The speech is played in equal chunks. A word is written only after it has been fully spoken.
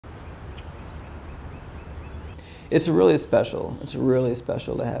It's really special. It's really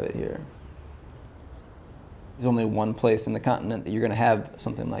special to have it here. There's only one place in the continent that you're going to have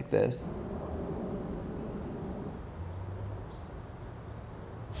something like this.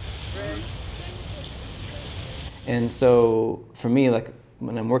 And so for me, like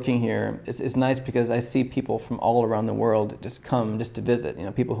when I'm working here, it's nice because I see people from all around the world just come just to visit. You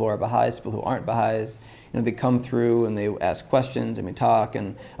know, people who are Baha'is, people who aren't Baha'is. You know, they come through and they ask questions and we talk.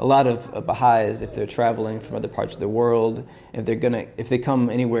 And a lot of Baha'is, if they're traveling from other parts of the world, if they come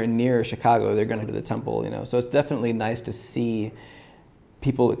anywhere near Chicago, they're gonna go to the temple. You know, so it's definitely nice to see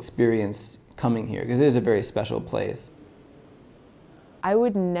people experience coming here because it is a very special place. I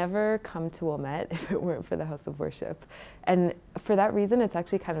would never come to Wilmette if it weren't for the house of worship. And for that reason, it's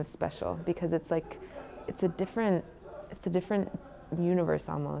actually kind of special because it's like, it's a different universe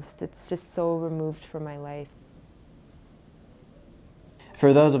almost. It's just so removed from my life.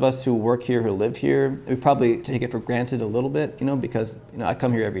 For those of us who work here, who live here, we probably take it for granted a little bit, you know, because, you know, I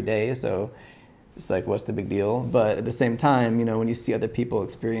come here every day, so it's like, what's the big deal? But at the same time, you know, when you see other people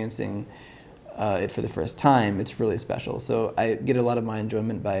experiencing it for the first time, it's really special. So I get a lot of my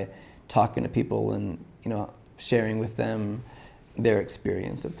enjoyment by talking to people and, you know, sharing with them their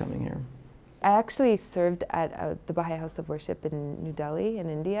experience of coming here. I actually served at the Baha'i House of Worship in New Delhi in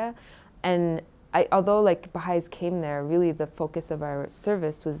India, and although like Baha'is came there, really the focus of our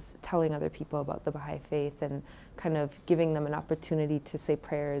service was telling other people about the Baha'i faith and kind of giving them an opportunity to say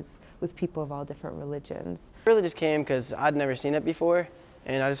prayers with people of all different religions. I really just came because I'd never seen it before.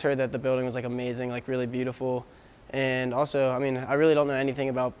 And I just heard that the building was like amazing, like really beautiful. And also, I mean, I really don't know anything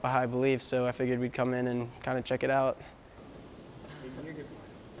about Baha'i beliefs, so I figured we'd come in and kind of check it out.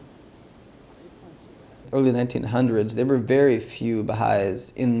 Early 1900s, there were very few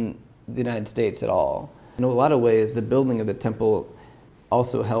Baha'is in the United States at all. In a lot of ways, the building of the temple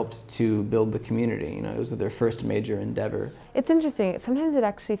also helped to build the community. You know, it was their first major endeavor. It's interesting. Sometimes it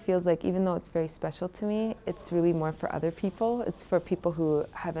actually feels like, even though it's very special to me, it's really more for other people. It's for people who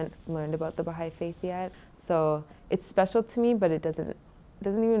haven't learned about the Baha'i faith yet. So it's special to me, but it doesn't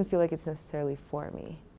even feel like it's necessarily for me.